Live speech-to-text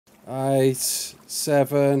8,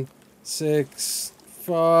 7, 6,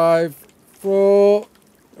 5, 4,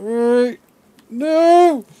 3.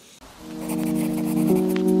 No!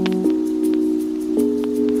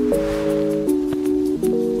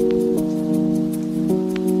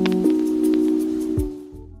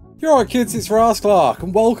 You're right, kids, it's Clark,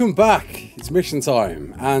 and welcome back. It's mission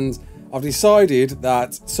time, and I've decided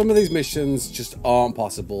that some of these missions just aren't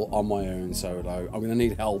possible on my own solo. I'm going to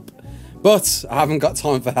need help, but I haven't got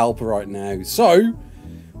time for help right now. So,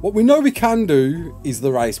 what we know we can do is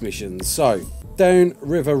the race missions. So,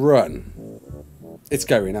 Downriver Run. It's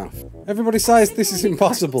going off. Everybody says this is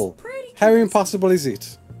impossible. How impossible is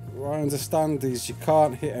it? What I understand is you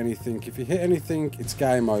can't hit anything. If you hit anything, it's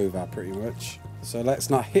game over, pretty much. So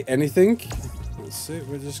let's not hit anything. That's it.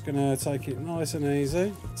 We're just going to take it nice and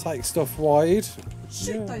easy. Take stuff wide.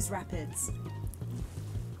 Shoot those rapids.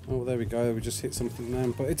 Oh, there we go. We just hit something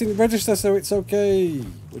then. But it didn't register, so it's okay.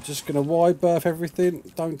 We're just going to wide berth everything.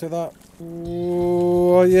 Don't do that.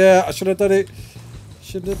 Oh, yeah. I should have done it.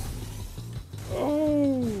 Should have.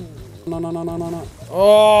 Oh. No, no, no, no, no, no.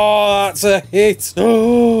 Oh, that's a hit.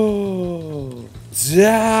 Oh,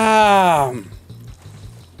 damn.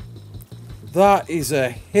 That is a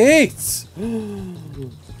hit!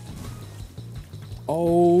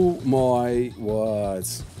 Oh my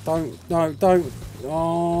words. Don't.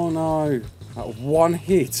 Oh no. That one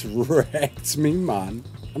hit wrecked me, man.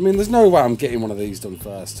 I mean, there's no way I'm getting one of these done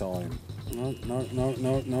first time. No.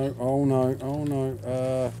 Oh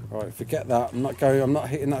no. Right, forget that. I'm not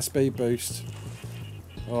hitting that speed boost.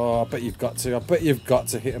 Oh, I bet you've got to. I bet you've got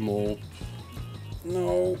to hit them all.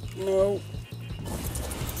 No.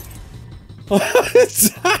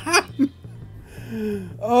 Damn!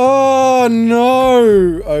 Oh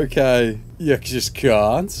no! Okay. You just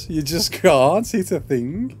can't. You just can't hit a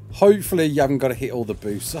thing. Hopefully you haven't got to hit all the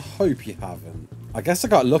boosts. I hope you haven't. I guess I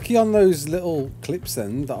got lucky on those little clips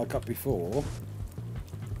then that I got before.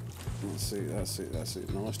 That's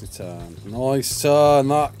it. Nicely turned. Nice turn,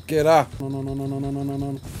 that. Get up.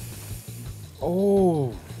 No.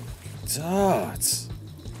 Oh, dirt.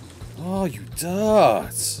 Oh, you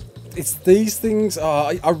dirt. It's these things.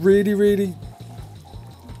 I really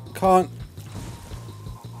can't.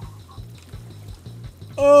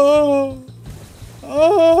 Oh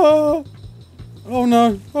no.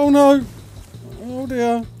 Oh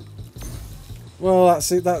dear. Well, that's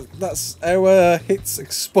it. That's our hits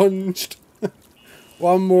expunged.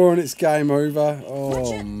 One more and it's game over.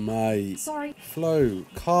 Oh mate. Sorry. Flow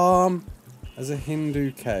calm as a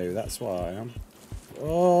Hindu cow. That's what I am.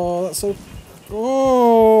 Oh, that's so.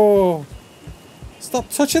 Oh! Stop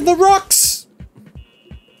touching the rocks!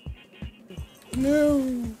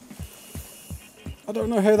 No! I don't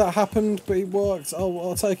know how that happened, but it worked.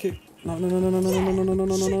 I'll take it. No.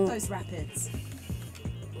 Shoot those rapids.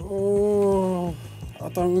 Oh! I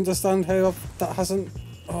don't understand how that hasn't.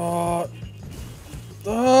 Oh!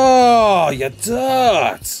 You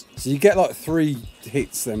dirt! So you get like 3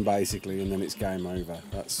 hits then basically, and then it's game over.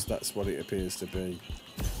 That's what it appears to be.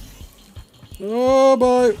 Oh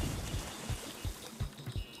boy!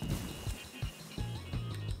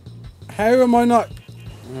 How am I not?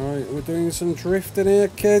 Alright, we're doing some drifting here,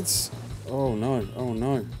 kids. Oh no.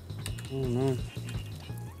 No.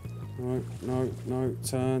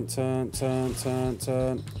 Turn.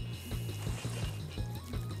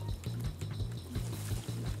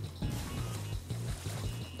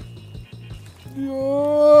 Yeah!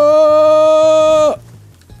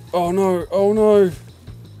 Oh no.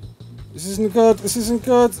 This isn't good.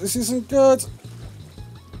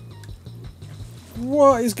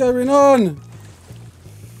 What is going on?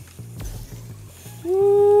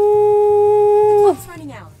 Clock's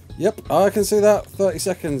running out. Yep, I can see that. 30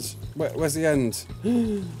 seconds. Where's the end?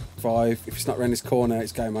 5. If it's not around this corner,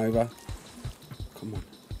 it's game over. Come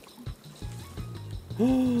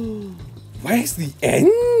on. Where's the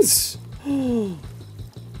end?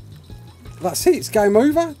 That's it. It's game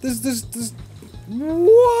over. There's.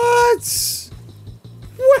 What?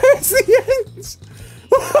 Where's the end?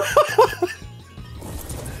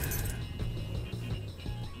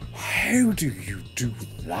 How do you do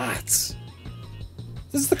that?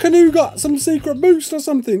 Does the canoe got some secret boost or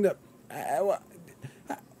something?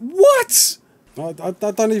 What? I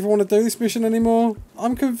don't even want to do this mission anymore.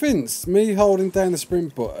 I'm convinced me holding down the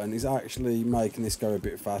sprint button is actually making this go a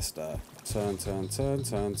bit faster. Turn.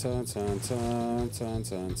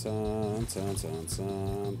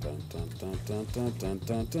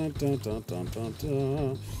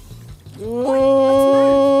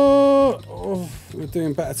 Oh, we're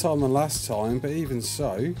doing better time than last time, but even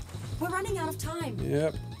so. We're running out of time.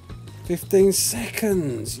 Yep. 15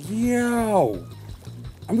 seconds. Yo.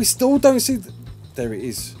 And we still don't see... There it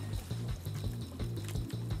is.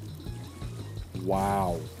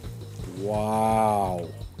 Wow. Wow.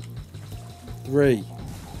 3,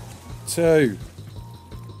 2.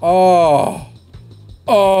 Oh.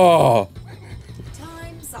 Oh.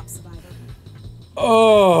 Time's up, Survivor.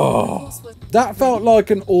 Oh. That felt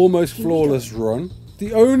like an almost flawless run.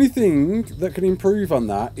 The only thing that can improve on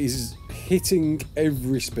that is hitting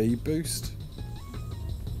every speed boost.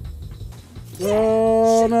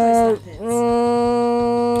 Oh no!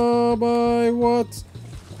 Oh my, what?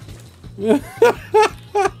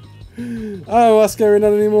 Oh, what's going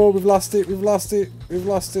on anymore? We've lost it, we've lost it, we've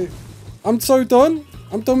lost it. I'm so done.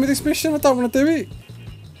 I'm done with this mission. I don't want to do it.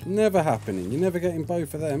 Never happening. You're never getting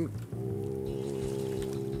both of them. Ooh,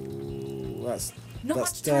 that's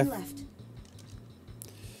time death. left.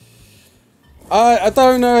 I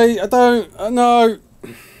don't know. I don't know.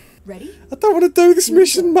 Ready? I don't want to do this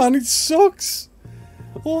mission, man. It sucks.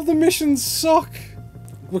 All the missions suck.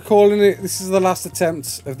 We're calling it. This is the last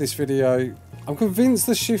attempt of this video. I'm convinced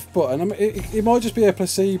the shift button. It might just be a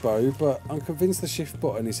placebo, but I'm convinced the shift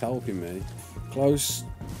button is helping me. Close.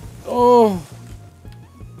 Oh.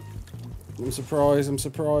 I'm surprised. I'm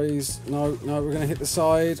surprised. No, no, we're gonna hit the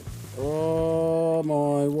side. Oh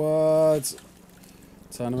my word.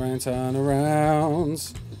 Turn around, turn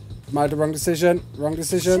around. Made the wrong decision. Wrong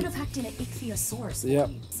decision. Should have hacked in an ichthyosaurus. Yep.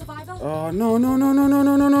 Survivor? Oh no no no no no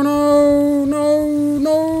no no no no no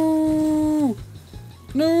no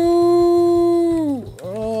no.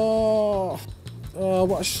 Oh. Oh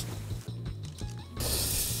what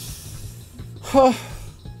a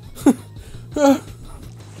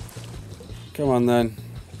Come on then.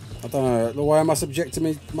 I don't know. Why am I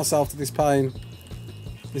subjecting myself to this pain?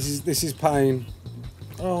 This is pain.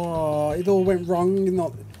 Oh, it all went wrong.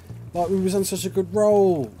 Not like we was on such a good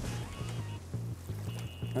roll,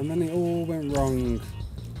 and then it all went wrong.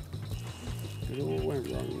 It all went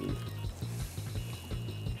wrong.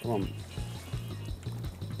 Come on.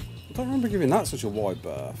 I don't remember giving that such a wide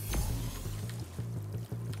berth.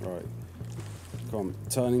 Right. Come on.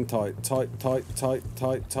 Turning tight, tight, tight, tight,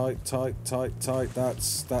 tight, tight, tight, tight, tight.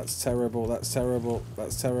 That's terrible. That's terrible.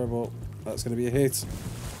 That's terrible. That's going to be a hit.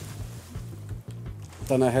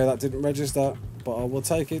 Don't know how that didn't register, but I will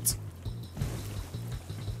take it.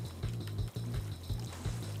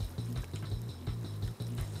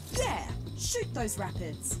 Yeah! Shoot those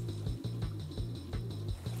rapids!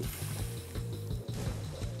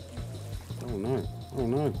 Oh no. Oh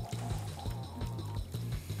no.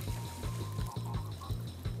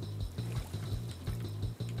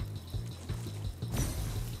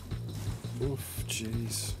 Oof,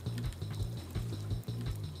 jeez.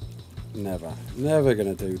 Never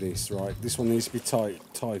gonna do this, right? This one needs to be tight,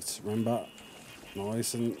 remember?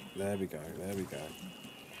 Nice and there we go, there we go.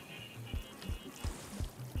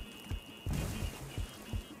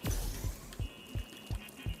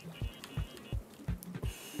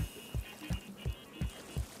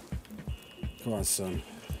 Come on, son.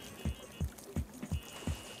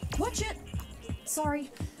 Watch it!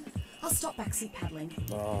 Sorry. I'll stop backseat paddling.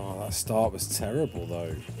 Oh, that start was terrible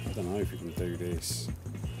though. I don't know if we can do this.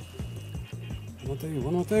 What am I doing?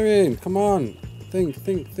 What am I doing? Come on. Think.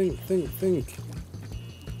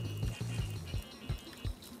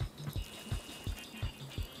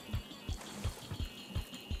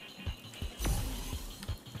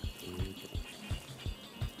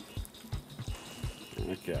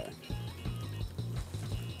 Okay.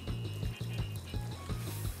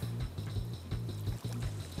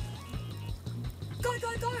 Go,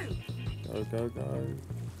 go, go! Go, go, go.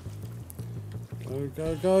 Go,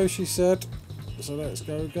 go, go, she said. So let's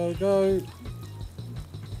go, go, go.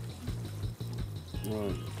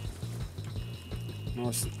 Right.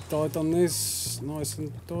 Nice and tight on this. Nice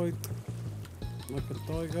and tight. Like a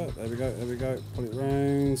tiger. There we go, there we go. Pull it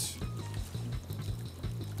round.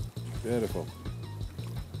 Beautiful.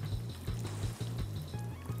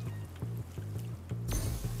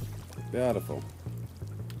 Beautiful.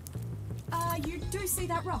 You do see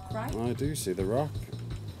that rock, right? I do see the rock.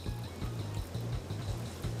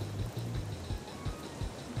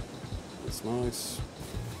 It's nice.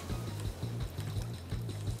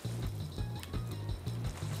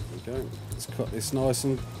 There we go. Let's cut this nice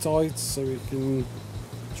and tight so we can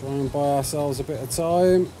try and buy ourselves a bit of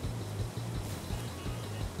time.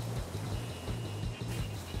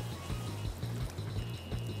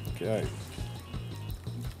 Okay.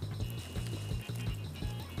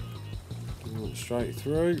 Straight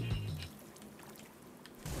through.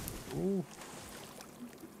 Ooh.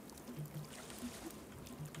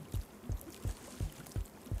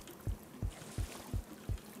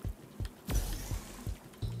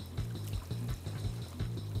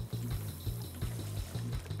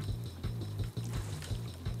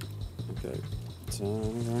 Okay. Turn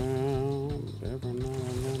around. Every now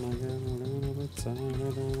and then I get a little bit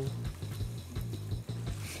tired.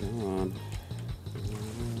 Come on.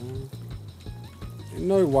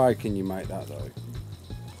 No way can you make that though.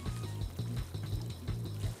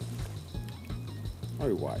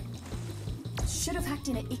 No way. Should have hacked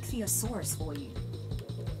in an ichthyosaurus for you.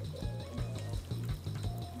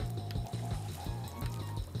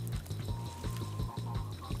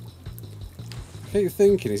 I keep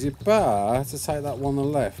thinking, is it better to take that one on the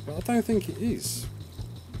left? But I don't think it is.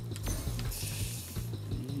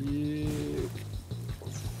 Yeah.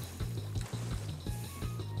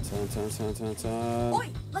 Turn. Oi,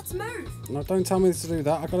 let's move! No, don't tell me to do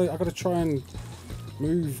that. I gotta try and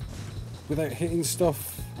move without hitting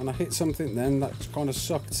stuff. And I hit something then that kind of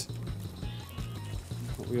sucked.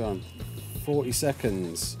 What are we on? 40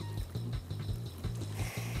 seconds.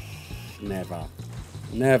 Never.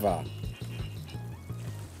 Never.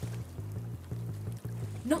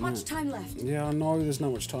 Not much time left. Yeah, I know there's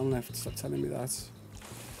not much time left. Stop telling me that.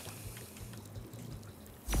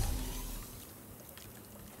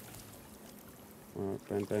 Alright,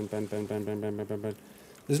 bend.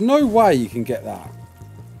 There's no way you can get that.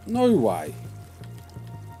 No way.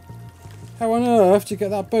 How on earth do you get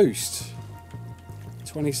that boost?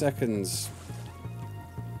 20 seconds.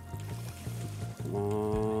 Come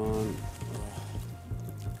on.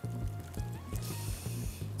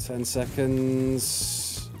 10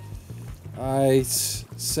 seconds. 8,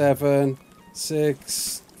 7,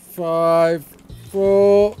 6, 5,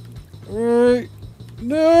 4, 3.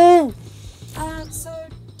 No! So,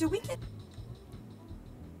 do we get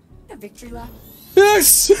a victory lap?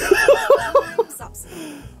 Yes! Time's up,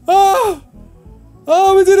 son. Oh!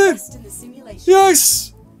 Oh, we did it! Best in the simulation.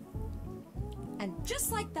 Yes! And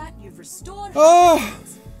just like that, you've restored. Oh!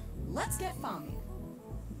 Let's get farming.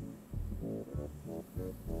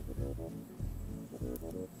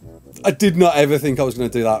 I did not ever think I was going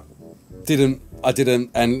to do that. I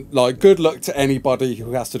didn't. And, like, good luck to anybody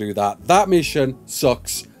who has to do that. That mission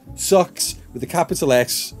sucks. Sucks with a capital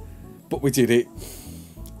S. But we did it.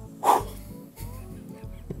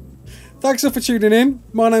 Thanks for tuning in.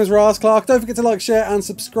 My name's Ras Clark. Don't forget to like, share and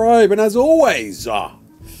subscribe. And as always,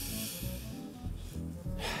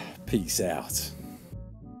 peace out.